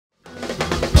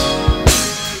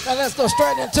let's go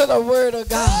straight into the word of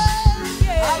God.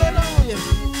 Hallelujah.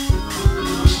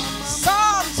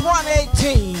 Psalms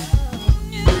 118,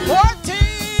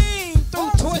 14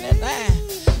 through 29.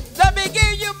 Let me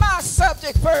give you my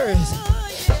subject first.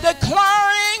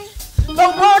 Declaring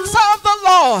the works of the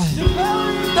Lord.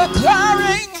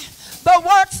 Declaring the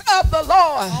works of the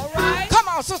Lord. All right. Come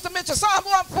on, Sister Mitchell. Psalm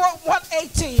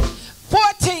 118,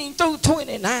 14 through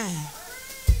 29.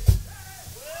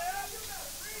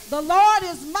 The Lord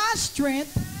is my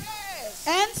strength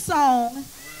and song,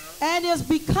 and is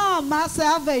become my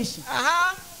salvation.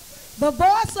 The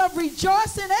voice of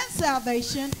rejoicing and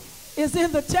salvation is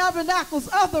in the tabernacles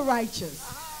of the righteous.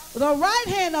 The right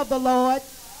hand of the Lord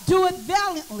doeth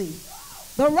valiantly.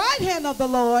 The right hand of the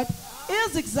Lord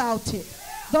is exalted.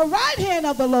 The right hand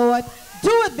of the Lord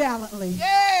doeth valiantly.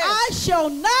 Yes. I shall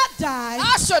not die.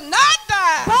 I shall not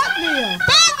die. But live.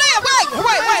 But live.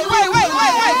 Wait.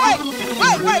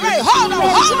 Hold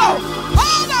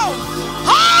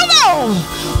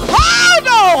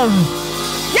on.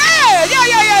 Yeah.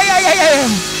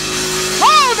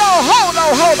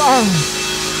 Hold on.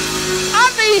 I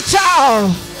need y'all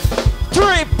to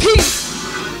repeat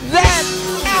that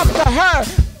after her.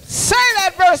 Say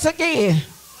that verse again.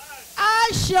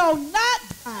 I shall not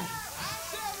die.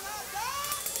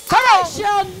 Come on. I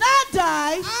shall not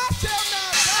die. I shall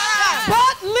not die.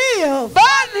 But live.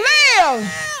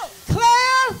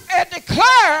 And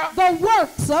declare the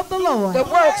works of the Lord. The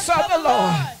works of the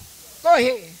Lord. Go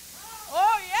ahead.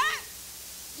 Oh, yeah.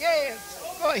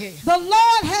 Yes. Go ahead. The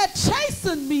Lord had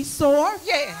chastened me sore.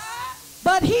 Yes.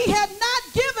 But he had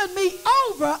not given me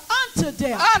over unto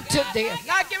death. Unto death.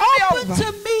 Not giving me Open over.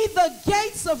 to me the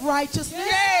gates of righteousness.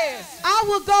 Yes. I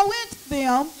will go into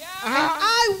them, and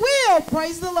I will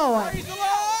praise the Lord. Praise the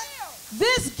Lord.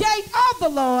 This gate of the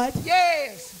Lord,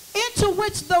 Yes. into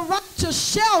which the righteous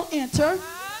shall enter,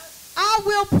 I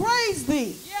will praise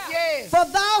thee. Yes. For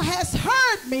thou hast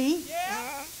heard me,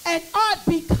 and art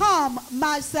become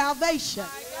my salvation.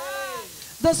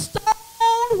 The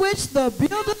stone which the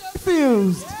builder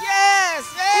refused Yes.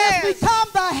 is become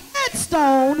the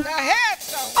headstone The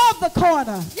headstone. of the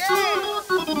corner. Yes.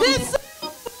 This is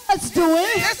the Lord's doing,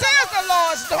 This is the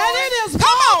Lord's doing. and it is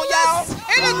Come on, y'all.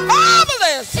 marvelous It is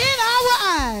marvelous in our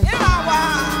eyes. in our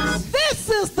eyes. This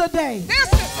is the day This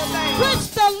is the day.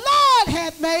 which the Lord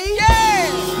hath made.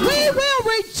 Yes. We will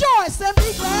rejoice and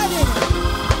be glad in it.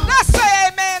 Let's say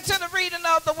amen to the reading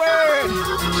of the word.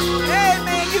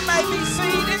 Amen. You may be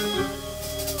seated.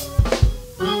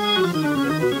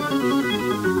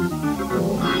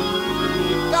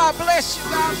 God bless you.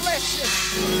 God bless you.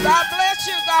 God bless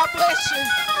you. God bless you.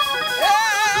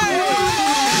 Hey.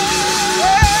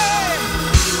 Hey.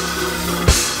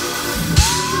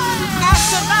 I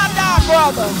shall not die,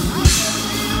 brother,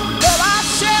 but I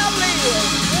shall live.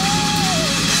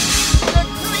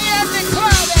 Decree and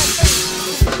declare that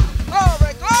thing.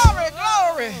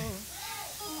 Glory.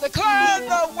 Declare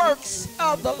the works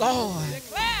of the Lord.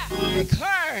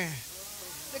 Declare.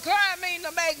 Declare means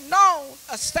to make known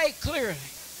or state clearly.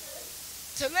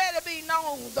 To let it be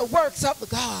known the works of the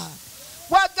God.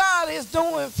 What God is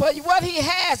doing for you, what he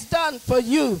has done for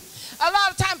you. A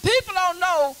lot of times people don't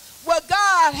know what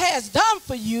God has done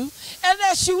for you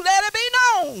unless you let it be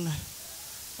known.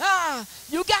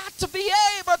 You got to be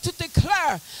able to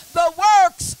declare the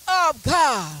works of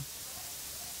God.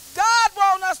 God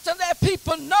wants us to let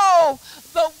people know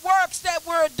the works that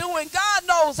we're doing. God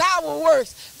knows our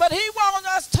works, but he wants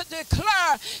us to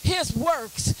declare his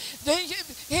works.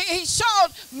 He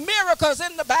showed miracles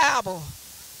in the Bible,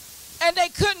 and they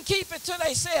couldn't keep it to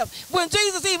themselves. When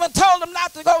Jesus even told them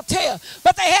not to go tell,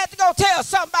 but they had to go tell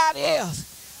somebody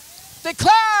else.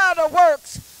 Declare the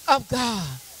works of God.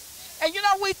 And you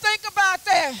know, we think about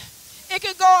that, it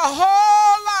can go a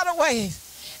whole lot of ways.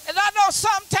 And I know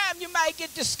sometimes you might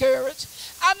get discouraged.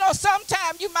 I know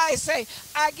sometimes you might say,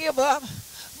 I give up.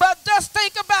 But just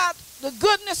think about the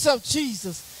goodness of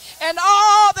Jesus and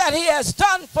all that he has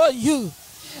done for you.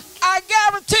 I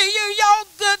guarantee you your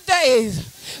good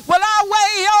days will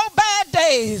outweigh your bad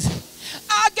days.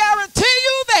 I guarantee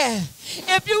you that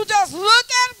if you just look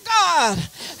at God,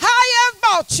 how he has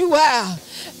brought you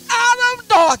out of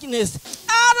darkness,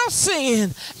 out of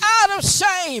sin, out of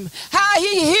shame, how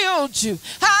he healed you,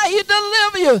 how he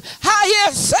delivered you, how he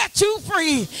has set you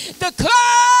free.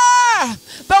 Declare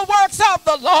the works of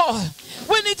the Lord.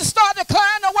 We need to start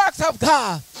declaring the works of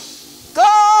God.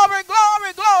 Glory,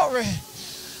 glory, glory.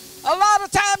 A lot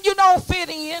of times you don't fit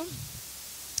in.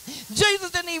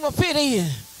 Jesus didn't even fit in.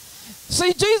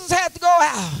 See, Jesus had to go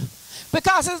out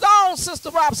because his own Sister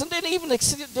Robinson didn't even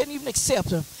accept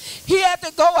him. He had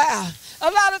to go out. A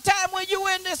lot of time when you're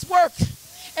in this work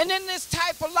And in this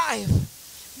type of life,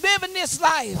 living this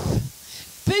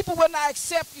life, people will not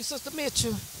accept you, Sister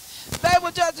Mitchell. They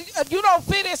will just, you don't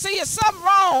fit in. See, it's something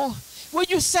wrong when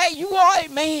you say you are a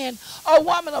man or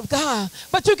woman of God,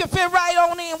 but you can fit right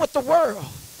on in with the world.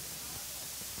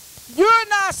 You're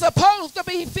not supposed to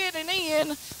be fitting in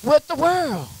with the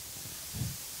world.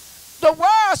 The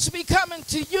world should be coming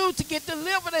to you to get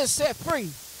delivered and set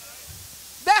free.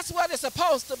 That's what it's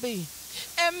supposed to be.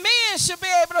 And men should be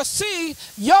able to see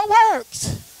your works.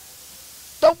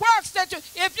 The works that you,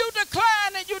 if you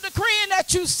decline and you decreeing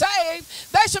that you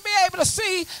saved, they should be able to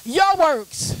see your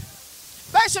works.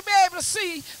 They should be able to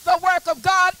see the work of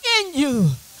God in you,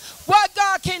 what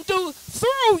God can do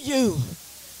through you.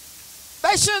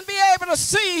 They shouldn't be able to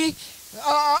see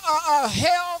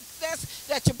hell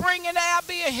that you're bringing out,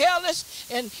 being hellish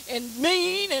and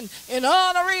mean and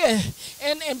honorary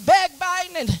and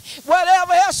backbiting and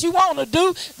whatever else you want to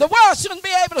do. The world shouldn't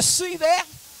be able to see that.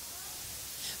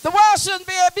 The world shouldn't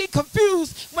be able to be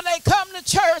confused when they come to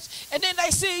church and then they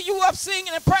see you up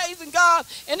singing and praising God,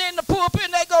 and in the pulpit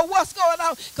and they go, what's going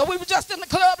on? Because we were just in the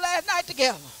club last night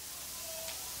together.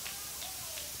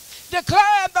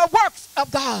 Declaring the works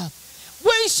of God.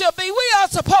 We are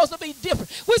supposed to be different.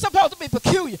 We're supposed to be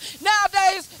peculiar.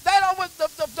 Nowadays, they don't,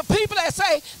 the people that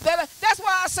say, that's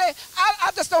why I say,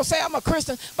 I just don't say I'm a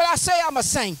Christian, but I say I'm a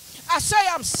saint. I say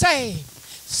I'm saved,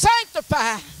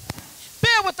 sanctified,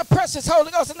 filled with the precious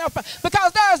Holy Ghost,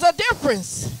 because there's a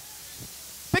difference.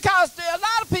 Because a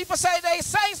lot of people say they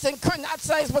saints and not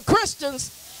saints, but Christians.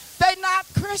 They're not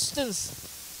Christians.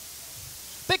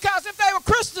 Because if they were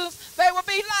Christians, they would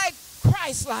be like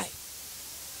Christ-like.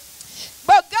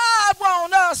 But God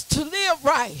wants us to live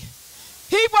right.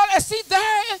 He wants us, see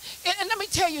there, and let me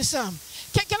tell you something.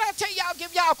 Can I tell y'all,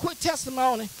 give y'all a quick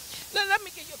testimony? Let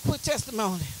me give you a quick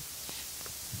testimony.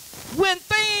 When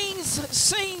things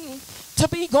seem to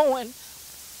be going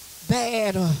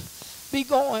bad or be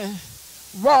going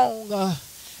wrong, or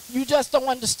you just don't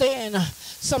understand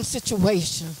some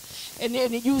situation, and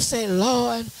then you say,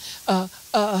 Lord,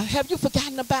 have you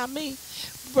forgotten about me?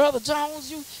 Brother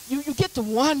Jones, you get to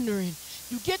wondering.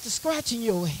 You get to scratching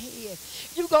your head.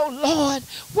 You go, Lord,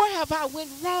 where have I went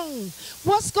wrong?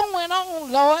 What's going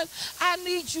on, Lord? I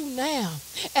need you now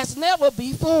as never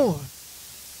before.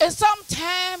 And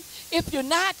sometimes, if you're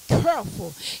not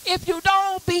careful, if you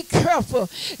don't be careful,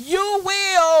 you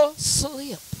will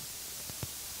slip.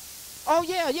 Oh,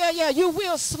 yeah, you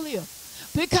will slip.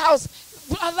 Because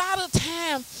a lot of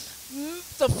times,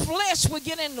 the flesh will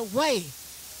get in the way.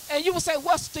 And you will say,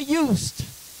 what's the use?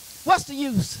 What's the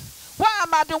use? Why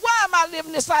am I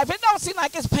living this life? It don't seem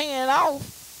like it's paying off.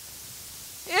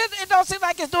 It don't seem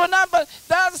like it's doing nothing, but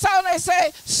the other side they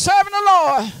say, serving the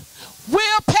Lord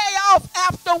will pay off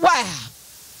after a while.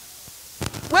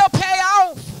 Will pay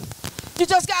off. You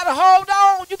just got to hold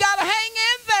on. You got to hang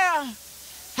in there.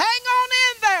 Hang on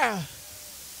in there.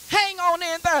 Hang on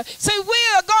in there. See, we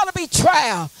are going to be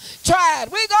tried.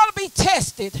 We're going to be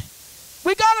tested.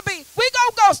 We're going to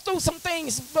go through some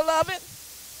things, beloved.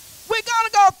 We're going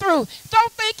to go through.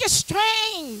 Don't think it's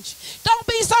strange. Don't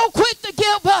be so quick to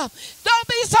give up. Don't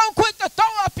be so quick to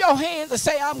throw up your hands and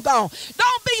say, I'm gone.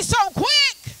 Don't be so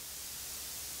quick.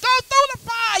 Go through the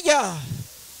fire.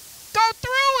 Go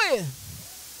through it.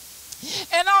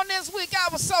 And on this week, I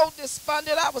was so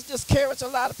despondent. I was discouraged. A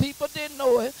lot of people didn't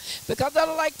know it because I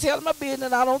don't like telling my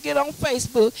business. I don't get on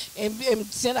Facebook and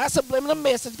send out subliminal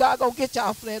message. God gonna get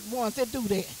y'all for that ones that do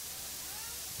that.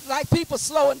 Like people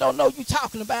slow and don't know you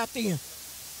talking about them.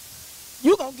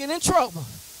 You're going to get in trouble.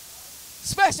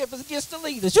 Especially if it's against the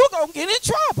leaders. You're going to get in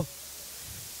trouble.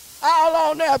 All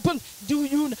on there. But do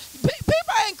you know?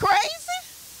 People ain't crazy.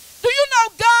 Do you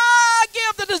know God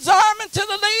give the discernment to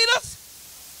the leaders?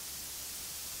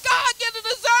 God give the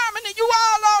discernment and you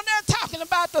all on there talking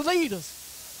about the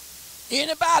leaders.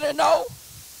 Anybody know?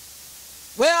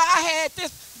 Well, I had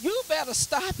this. You better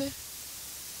stop it.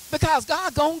 Because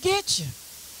God going to get you.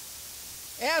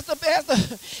 As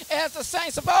the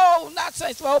saints of old, not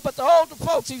saints of old, but the older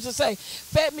folks used to say,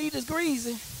 fat meat is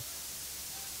greasy.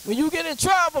 When you get in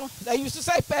trouble, they used to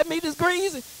say, fat meat is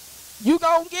greasy. You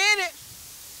gonna get it.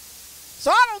 So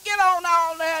I don't get on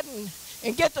all that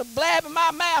and get to blabbing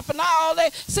my mouth and all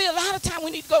that. See, a lot of times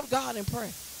we need to go to God in prayer.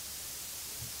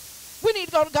 We need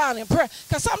to go to God in prayer.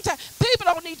 Because sometimes people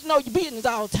don't need to know your business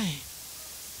all the time.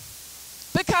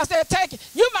 Because they're taking,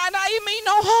 you might not even mean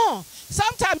no harm.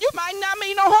 Sometimes you might not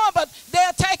mean no harm, but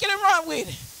they'll take it and run with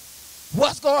it.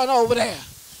 What's going on over there?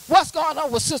 What's going on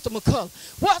with Sister McCullar?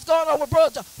 What's going on with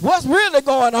Brother John? What's really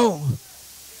going on?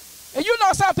 And you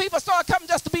know some people start coming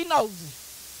just to be nosy.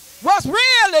 What's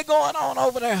really going on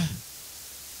over there?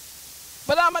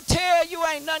 But I'm going to tell you,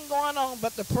 ain't nothing going on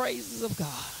but the praises of God.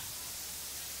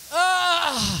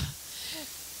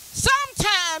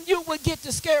 Sometimes you would get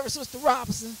discouraged, Sister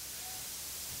Robinson.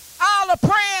 All the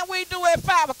praying we do at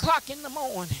 5 o'clock in the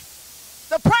morning.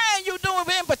 The praying you do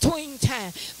in between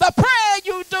time. The prayer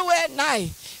you do at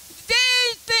night.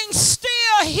 These things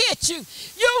still hit you.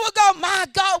 You will go, my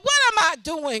God, what am I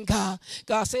doing, God?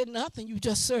 God said, nothing. You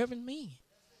just serving me.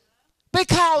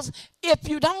 Because if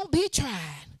you don't be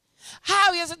tried,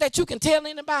 how is it that you can tell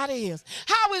anybody else?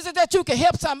 How is it that you can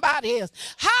help somebody else?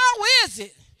 How is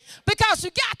it? Because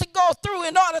you got to go through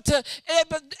in order to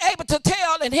able to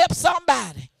tell and help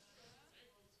somebody.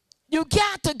 You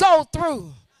got to go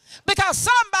through. Because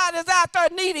somebody's out there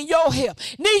needing your help,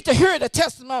 need to hear the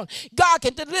testimony. God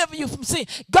can deliver you from sin.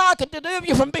 God can deliver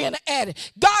you from being an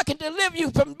addict. God can deliver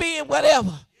you from being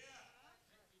whatever.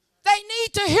 They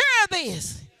need to hear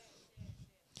this.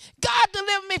 God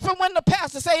delivered me from when the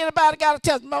pastor say anybody got a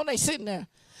testimony, they sitting there.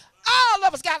 All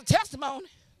of us got a testimony.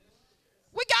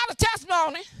 We got a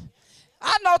testimony.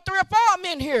 I know 3 or 4 of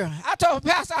them in here. I told the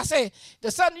pastor, I said,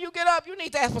 the Sunday you get up, you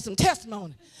need to ask for some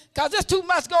testimony. Because there's too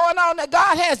much going on that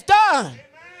God has done. Amen.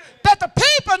 That the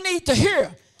people need to hear.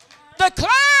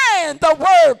 Declaring the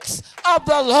works of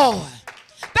the Lord.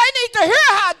 They need to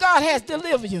hear how God has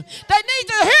delivered you. They need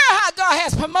to hear how God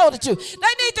has promoted you.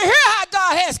 They need to hear how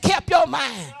God has kept your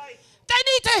mind. They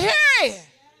need to hear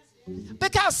it.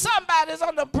 Because somebody's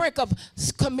on the brink of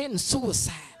committing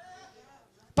suicide.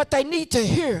 But they need to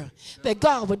hear that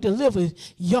God will deliver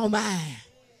your mind.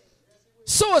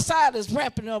 Suicide is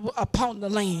rampant up upon the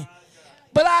land.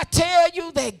 But I tell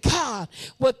you that God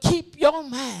will keep your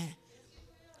mind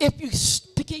if you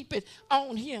keep it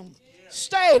on him.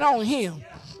 Stay on him.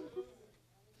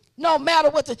 No matter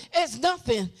what, it's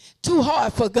nothing too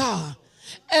hard for God.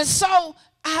 And so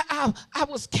I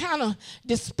was kind of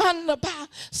despondent about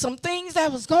some things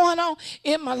that was going on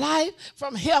in my life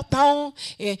from health on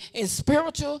and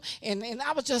spiritual. And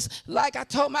I was just, like I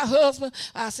told my husband,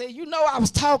 I said, you know, I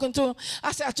was talking to him.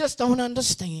 I said, I just don't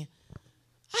understand.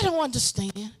 I don't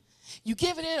understand. You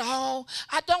giving it all.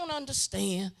 I don't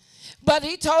understand. But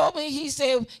he told me, he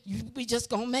said, we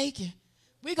just going to make it.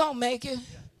 We going to make it.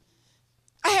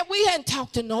 We hadn't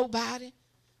talked to nobody.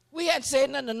 We hadn't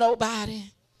said nothing to nobody.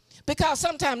 Because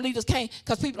sometimes leaders can't,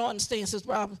 because people don't understand, Sister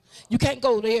Robin. You can't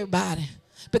go to everybody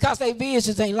because their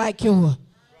visions ain't like yours.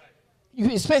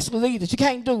 You, especially leaders, you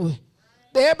can't do it.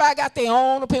 Everybody got their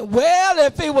own opinion. Well,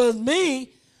 if it was me,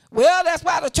 well, that's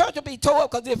why the church will be tore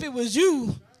up, because if it was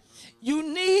you,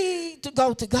 you need to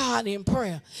go to God in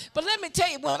prayer. But let me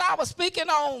tell you, when I was speaking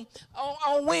on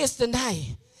Wednesday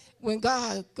night, when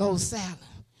God goes silent,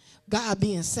 God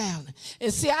being silent.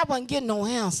 And see, I wasn't getting no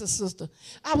answer, sister.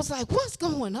 I was like, what's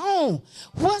going on?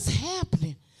 What's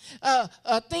happening?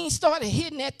 Things started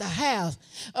hitting at the house.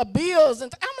 Bills.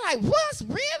 And I'm like, what's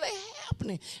really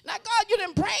happening? Now, God, you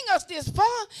didn't bring us this far.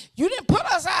 You didn't put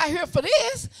us out here for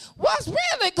this. What's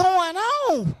really going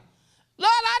on? Lord,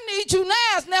 I need you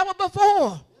now as never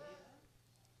before.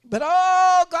 But,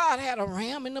 oh, God had a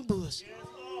ram in the bush.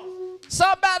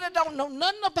 Somebody don't know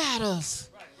nothing about us.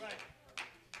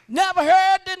 Never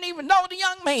heard, didn't even know the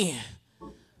young man.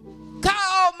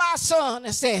 Called my son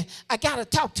and said, I got to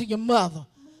talk to your mother.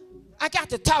 I got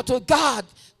to talk to her. God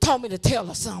told me to tell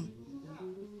her something.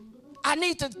 I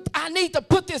need to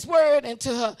put this word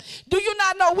into her. Do you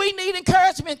not know we need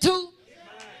encouragement too?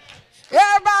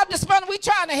 Everybody this morning, we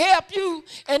trying to help you.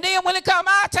 And then when it come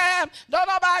our time, don't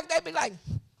nobody, they be like,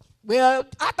 well,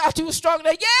 I thought you were stronger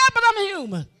than, yeah, but I'm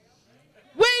human.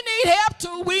 We need help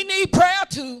too. We need prayer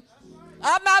too.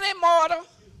 I'm not immortal.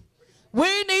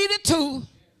 We need it too.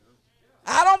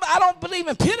 I don't believe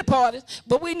in pity parties,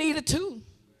 but we need it too.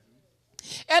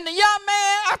 And the young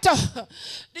man,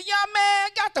 the young man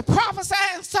got to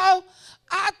prophesying. So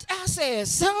I said,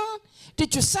 son,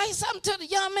 did you say something to the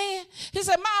young man? He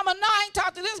said, Mama, no, I ain't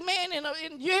talked to this man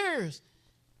in years.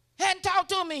 Hadn't talked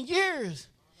to him in years.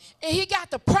 And he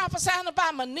got to prophesying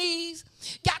about my knees,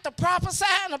 got to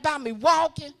prophesying about me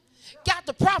walking. Got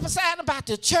to prophesying about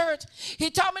the church.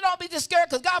 He told me don't be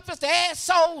discouraged because God wants to add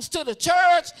souls to the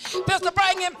church. Wants to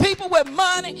bring in people with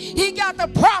money. He got to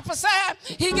prophesy.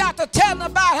 He got to tell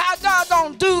them about how God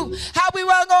going to do, how we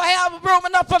weren't going to have room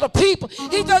enough for the people.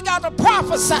 He just got to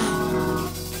prophesy.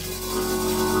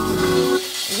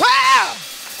 Wow.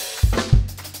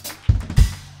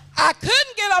 I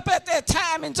couldn't get up at that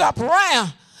time and jump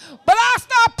around. But I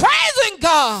started praising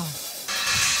God.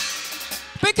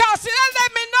 Because that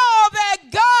let me know that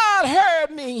God heard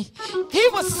me. He He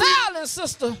was silent,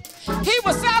 sister. He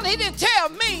was silent. He didn't tell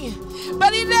me,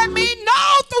 but he let me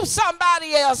know through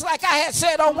somebody else, like I had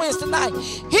said on Wednesday night.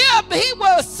 He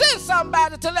will send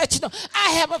somebody to let you know,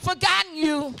 I haven't forgotten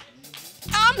you.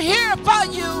 I'm here for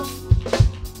you.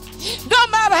 No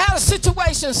matter how the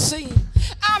situation seems,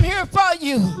 I'm here for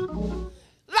you.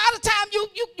 A lot of times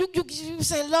you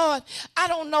say, Lord, I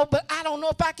don't know, but I don't know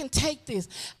if I can take this.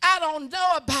 I don't know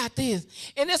about this.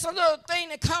 And it's a little thing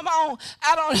that come on,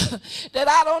 that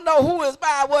I don't know who is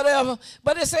by, whatever,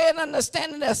 but it's saying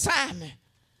understanding the assignment.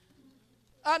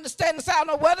 Understanding the assignment.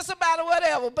 I don't know what it's about or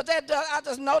whatever, but I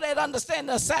just know that understand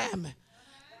the assignment.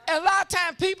 And a lot of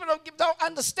times people don't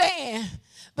understand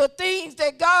the things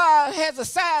that God has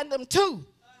assigned them to.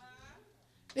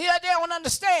 They don't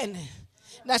understand it.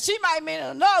 Now, she might mean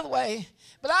it another way,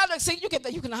 but I look, see, you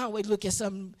can always look at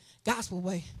some gospel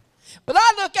way. But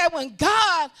I look at when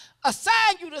God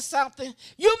assigned you to something,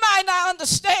 you might not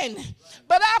understand it.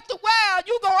 But after a while,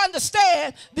 you're going to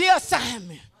understand the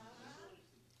assignment.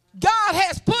 God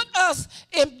has put us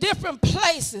in different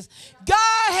places.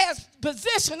 God has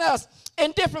positioned us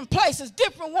in different places,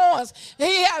 different ones.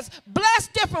 He has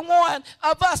blessed different one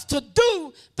of us to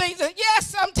do things. And yes,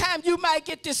 sometimes you might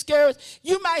get discouraged.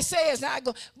 You might say it's not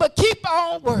good, but keep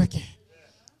on working.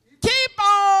 Keep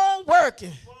on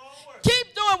working.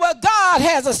 Keep doing what God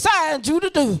has assigned you to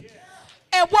do.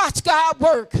 And watch God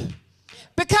work.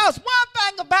 Because one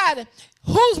thing about it,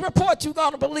 whose report you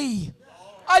going to believe?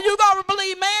 Are you going to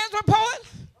believe man's report?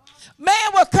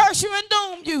 Man will curse you and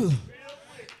doom you.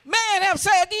 Man have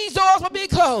said these doors will be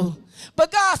closed.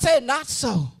 But God said not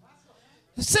so.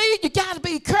 See, you got to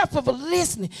be careful of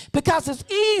listening because it's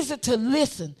easy to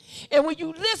listen. And when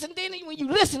you listen,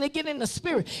 it get in the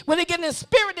spirit. When it get in the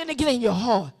spirit, then it get in your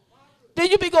heart.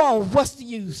 Then you be going, what's the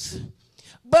use?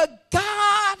 But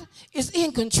God is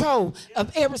in control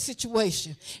of every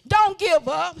situation. Don't give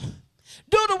up.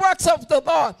 Do the works of the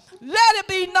Lord. Let it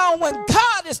be known when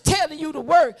God is telling you to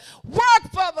work.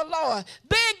 Work for the Lord.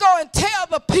 Then go and tell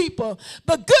the people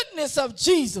the goodness of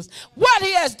Jesus, what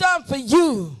he has done for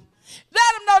you.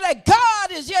 Let them know that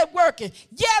God is yet working.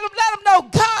 Let them know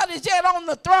God is yet on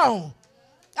the throne.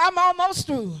 I'm almost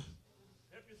through.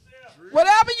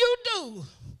 Whatever you do,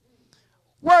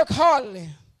 work heartily,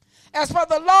 as for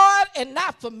the Lord and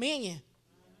not for men,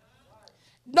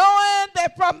 knowing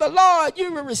that from the Lord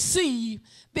you will receive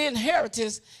the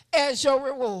inheritance as your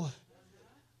reward.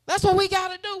 That's what we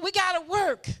got to do. We got to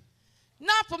work.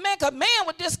 Not for man, because man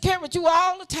would discourage you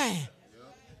all the time.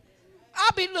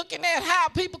 I'll be looking at how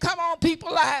people come on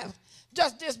people's lives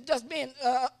just being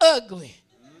ugly.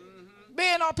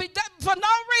 Being on people for no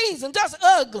reason, just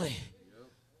ugly.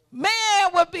 Man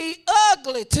would be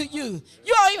ugly to you.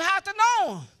 You don't even have to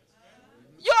know them.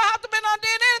 You don't have to be done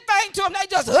did anything to them. They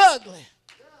just ugly.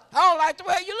 I don't like the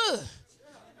way you look.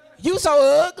 You so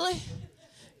ugly.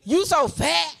 You so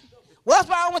fat. What's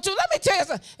wrong with you? Let me tell you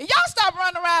something. If y'all stop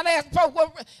running around asking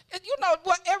folks, you know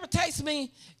what irritates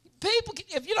me? People,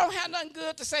 if you don't have nothing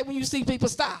good to say when you see people,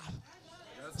 stop.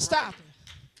 Stop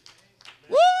it.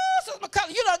 Woo, Sister McCullar,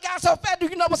 you done got so fat. Do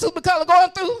you know what Sister McCullar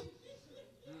going through?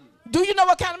 Do you know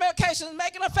what kind of medication is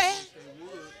making her fat?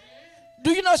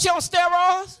 Do you know she on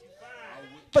steroids?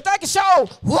 But they can show,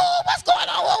 woo, what's going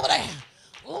on over there?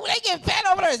 Ooh, they getting fat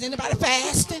over there. Is anybody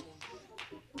fasting?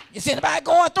 Is anybody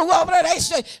going through over there?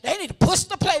 They need to push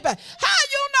the plate back. How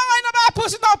you know ain't nobody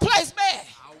pushing no place back?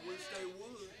 I wish they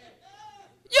would.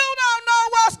 You don't know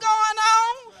what's going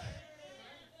on.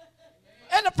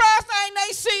 And the first thing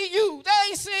they see you, they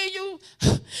ain't see you,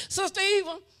 Sister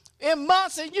Eva, in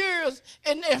months and years.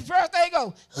 And first they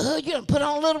go, oh, you done put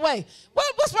on a little weight.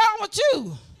 What's wrong with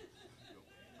you?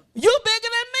 You bigger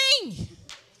than me.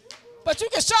 But you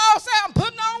can show us out and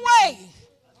putting on weight.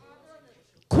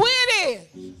 Quit it.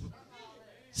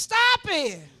 Stop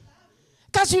it.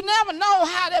 Because you never know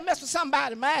how that messes with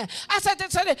somebody's mind. I said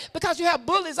that because you have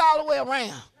bullies all the way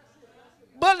around.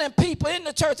 Bullying people in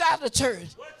the church, out of the church.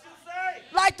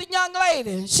 Like the young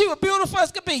lady. She was beautiful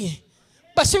as could be.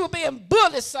 But she was being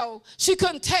bullied, so she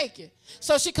couldn't take it.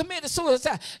 So she committed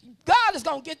suicide. God is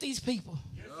going to get these people.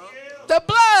 The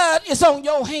blood is on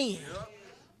your hand.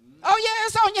 Oh, yeah,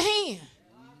 it's on your hand.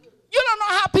 You don't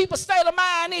know how people's state of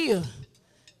mind is.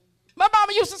 My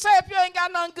mama used to say, if you ain't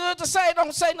got nothing good to say,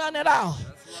 don't say nothing at all.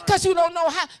 Because you don't know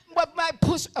what might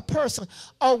push a person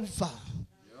over.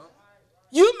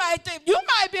 You might think, you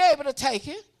might be able to take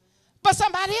it, but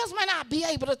somebody else might not be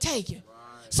able to take it.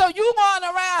 So you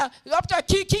going around up there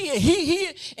kiki and he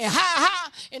and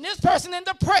ha, and this person in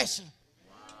depression.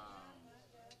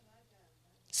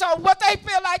 So what they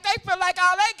feel like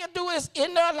all they can do is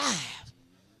in their life.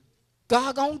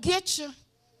 God gonna get you.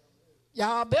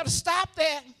 Y'all better stop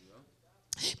that.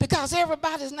 Because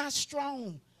everybody's not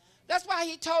strong. That's why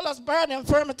he told us, bear the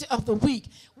infirmity of the weak.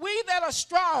 We that are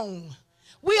strong,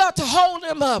 we are to hold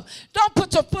them up. Don't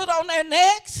put your foot on their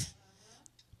necks.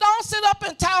 Don't sit up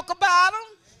and talk about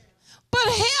them. But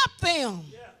help them.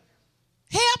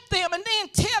 Help them and then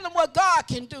tell them what God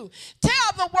can do.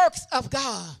 Tell the works of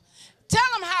God.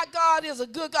 Tell them how God is a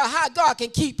good God, how God can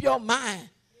keep your mind.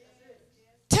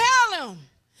 Tell them.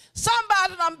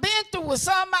 Somebody done been through it,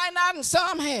 some might not and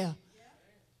some have.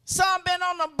 Some been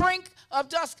on the brink of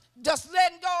just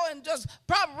letting go and just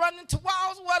probably running into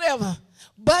walls or whatever.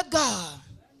 But God,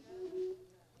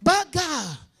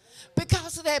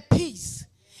 because of that peace,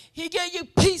 he gave you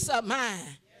peace of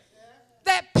mind.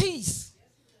 That peace.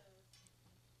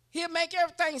 He'll make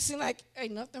everything seem like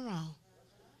ain't nothing wrong.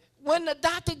 When the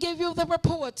doctor give you the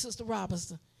report, Sister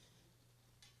Robinson,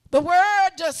 the word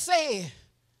just said,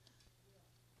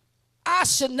 I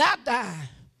should not die,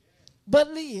 but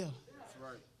live.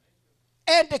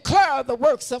 And declare the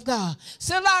works of God.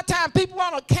 See, a lot of times people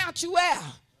want to count you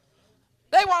out.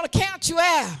 They want to count you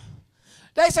out.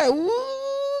 They say, ooh,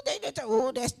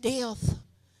 oh, that's death.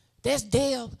 That's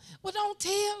death. Well, don't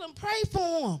tell them. Pray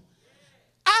for them.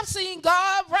 I've seen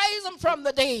God raise them from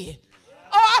the dead.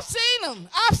 Oh, I've seen them.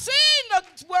 I've seen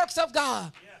the works of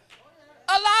God.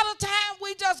 A lot of times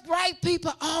we just write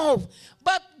people off.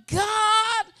 But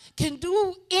God can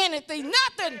do anything.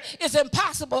 Nothing is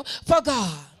impossible for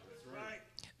God.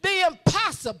 The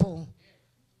impossible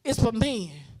is for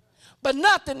men, but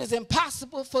nothing is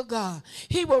impossible for God.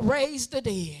 He will raise the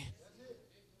dead.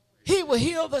 He will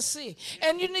heal the sick.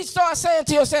 And you need to start saying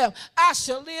to yourself, I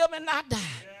shall live and not die.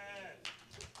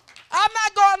 I'm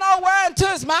not going nowhere until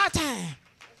it's my time.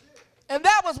 And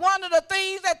that was one of the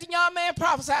things that the young man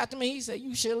prophesied to me. He said,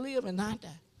 you shall live and not die.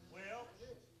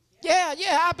 Yeah,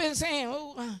 I've been saying,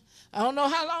 oh, I don't know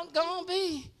how long it's going to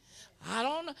be. I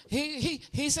don't know.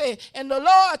 He said, and the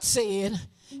Lord said,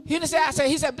 he didn't say I said,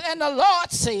 he said, and the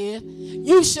Lord said,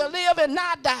 you shall live and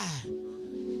not die.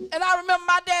 And I remember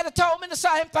my daddy told me the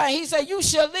same thing. He said, you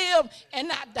shall live and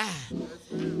not die.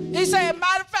 He said,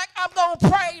 matter of fact, I'm going to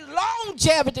pray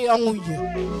longevity on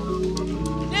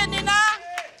you. Didn't he not?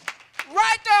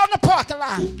 Right there on the parking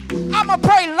lot. I'm going to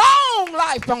pray long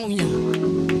life on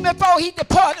you before he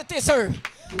departed this earth.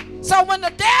 So when the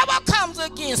devil comes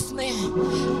against me,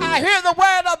 I hear the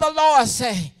word of the Lord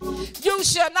say, you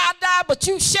shall not die, but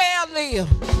you shall live.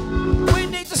 We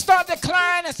need to start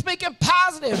declaring and speaking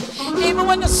positive. Even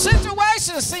when the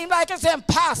situation seems like it's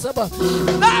impossible.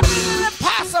 Nothing is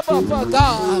impossible for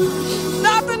God.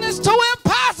 Nothing is too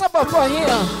impossible for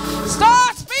him.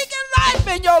 Start speaking life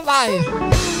in your life.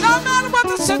 No matter what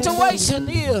the situation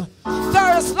is,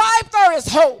 there is life, there is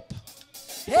hope.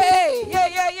 Hey,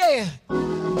 yeah.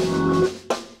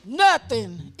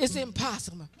 Nothing is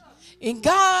impossible. In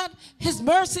God, his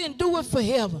mercy endureth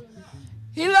forever.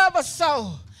 He loves us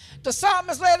so. The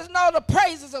psalmist let us know the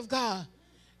praises of God,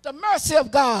 the mercy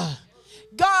of God.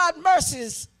 God's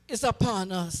mercy is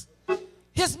upon us.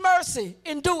 His mercy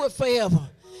endureth forever.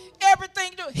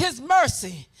 Everything, his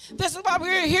mercy. This is why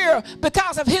we're here,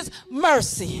 because of his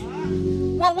mercy.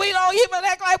 When we don't even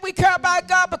act like we care about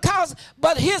God,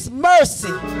 but his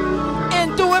mercy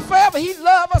endure forever. He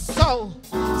loves us so.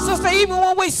 Sister, even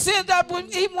when we sit up,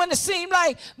 even when it seems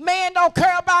like man don't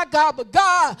care about God, but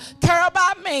God care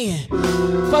about man.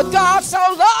 For God so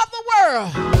loved the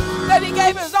world that he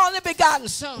gave his only begotten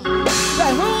son,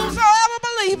 that whosoever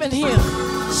believe in him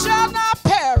shall not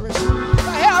perish,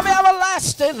 but have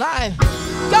everlasting life.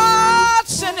 God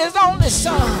sent his only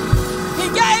son. He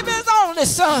gave his only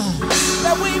son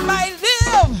that we may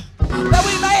live, that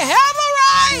we may have a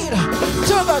right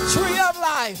to the tree of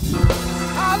life.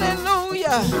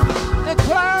 Hallelujah.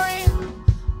 Declaring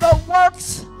the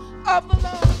works of the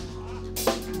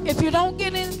Lord. If you don't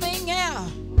get anything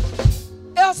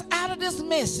else out of this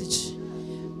message,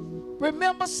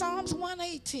 remember Psalms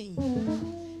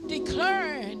 118.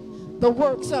 Declaring the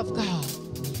works of God.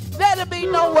 Let it be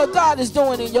known what God is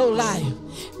doing in your life.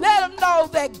 Let them know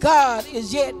that God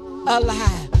is yet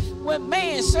alive. When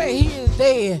man say he is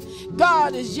dead,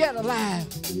 God is yet alive.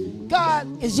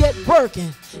 God is yet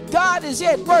working. God is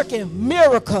yet working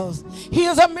miracles. He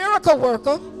is a miracle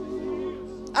worker.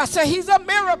 I say he's a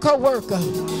miracle worker.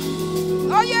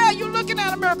 Oh yeah, you're looking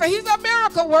at a miracle. He's a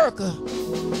miracle worker.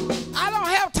 I don't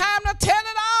have time to tell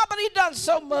it all, but he done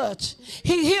so much.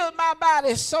 He healed my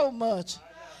body so much.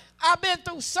 I've been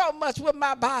through so much with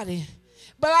my body.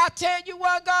 But I tell you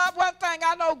what, God, one thing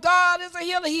I know, God is a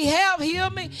healer. He have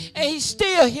healed me, and he's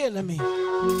still healing me.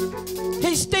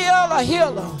 He's still a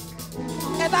healer.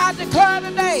 And I declare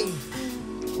today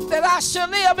that I shall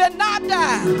live and not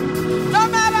die. No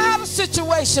matter how the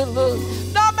situation looks,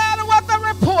 no matter what the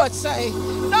reports say,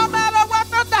 no matter what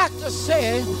the doctor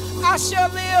said, I shall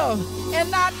live and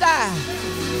not die.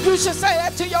 You should say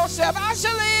that to yourself. I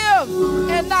shall live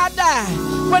and not die.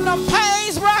 When the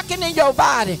pain's rocking in your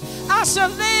body, I shall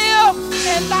live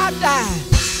and not die.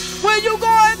 When you're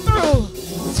going through,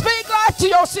 speak life to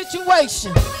your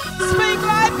situation. Speak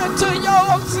life into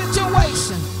your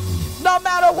situation, no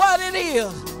matter what it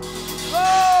is.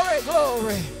 Glory,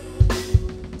 glory.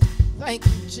 Thank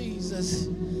you, Jesus.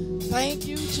 Thank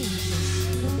you,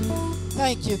 Jesus.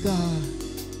 Thank you, God.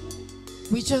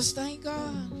 We just thank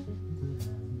God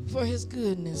for his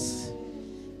goodness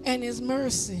and his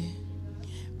mercy.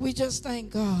 We just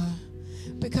thank God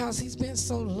because he's been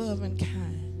so loving and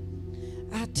kind.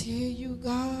 I tell you,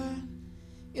 God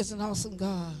is an awesome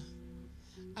God.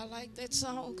 I like that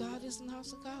song, God is an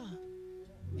awesome God.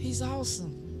 He's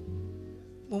awesome.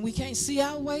 When we can't see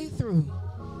our way through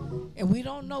and we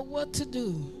don't know what to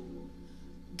do,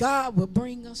 God will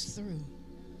bring us through.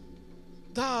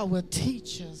 God will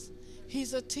teach us.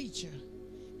 He's a teacher.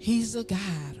 He's a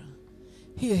guide.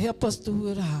 He'll help us through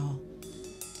it all.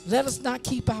 Let us not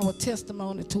keep our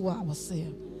testimony to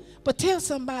ourselves, but tell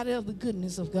somebody of the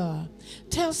goodness of God.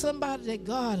 Tell somebody that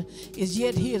God is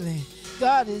yet healing.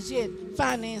 God is yet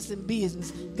financing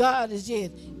business. God is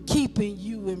yet keeping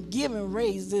you and giving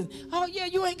raises. Oh, yeah,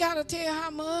 you ain't got to tell how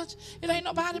much. It ain't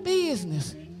nobody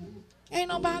business. Ain't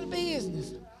nobody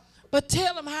business. But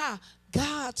tell them how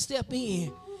God stepped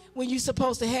in when you're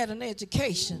supposed to have an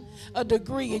education, a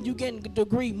degree, and you getting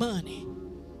degree money.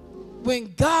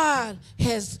 When God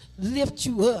has lifted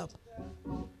you up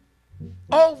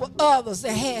over others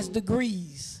that has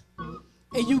degrees,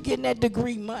 and you getting that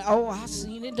degree money. Oh, I've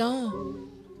seen it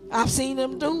done. I've seen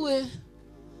them do it.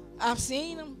 I've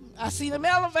seen them. I see them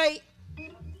elevate.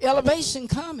 Elevation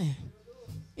coming.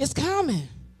 It's coming.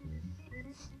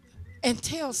 And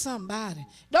tell somebody.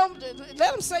 Don't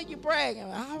let them say you're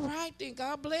bragging. All right, then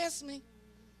God bless me.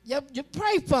 You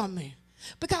pray for me.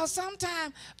 Because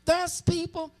sometimes there's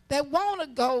people that want to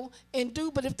go and do,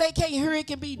 but if they can't hear it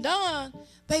can be done,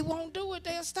 they won't do it,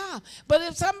 they'll stop. But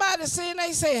if somebody's saying,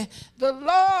 they say, the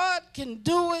Lord can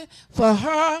do it for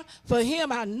her, for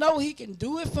him, I know he can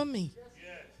do it for me.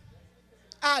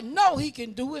 I know he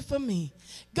can do it for me.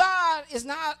 God is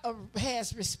not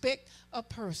has respect of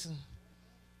person.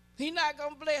 He's not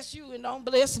going to bless you and don't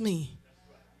bless me.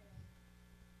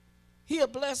 He'll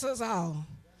bless us all.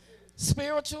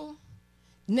 Spiritual,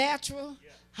 natural,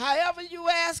 however you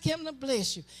ask him to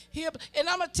bless you. And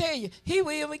I'm going to tell you, he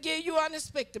will even give you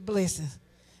unexpected blessings.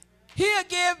 He'll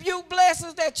give you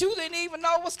blessings that you didn't even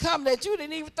know was coming, that you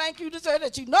didn't even think you deserved,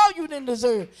 that you know you didn't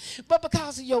deserve. But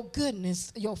because of your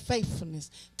goodness, your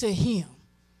faithfulness to him,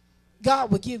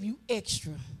 God will give you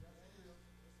extra.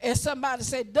 And somebody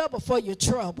said, double for your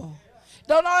trouble.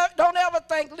 Don't ever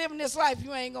think living this life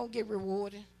you ain't going to get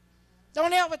rewarded.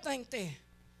 Don't ever think that.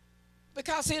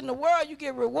 Because in the world you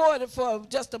get rewarded for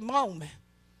just a moment.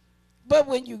 But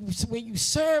when you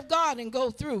serve God and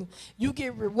go through, you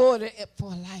get rewarded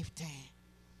for a lifetime.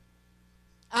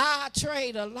 I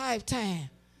trade a lifetime.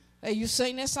 Hey, you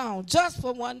sing that song just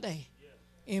for one day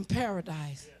in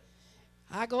paradise.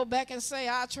 I go back and say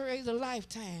I trade a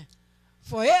lifetime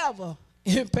forever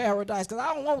in paradise because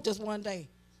I don't want just one day.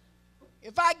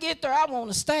 If I get there, I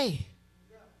want to stay.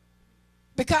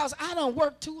 Because I don't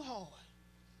work too hard.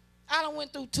 I done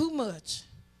went through too much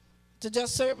to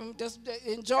just serve him, just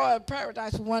enjoy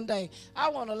paradise for one day. I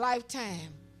want a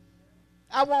lifetime.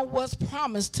 I want what's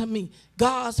promised to me,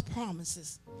 God's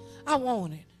promises. I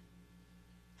want it.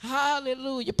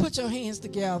 Hallelujah. Put your hands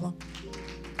together.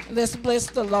 Let's bless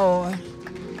the Lord.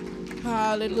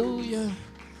 Hallelujah.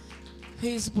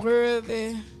 He's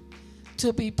worthy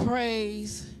to be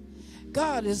praised.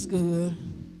 God is good.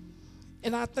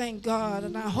 And I thank God,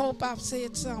 and I hope I've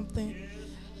said something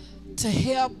to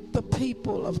help the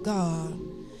people of God,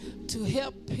 to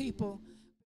help people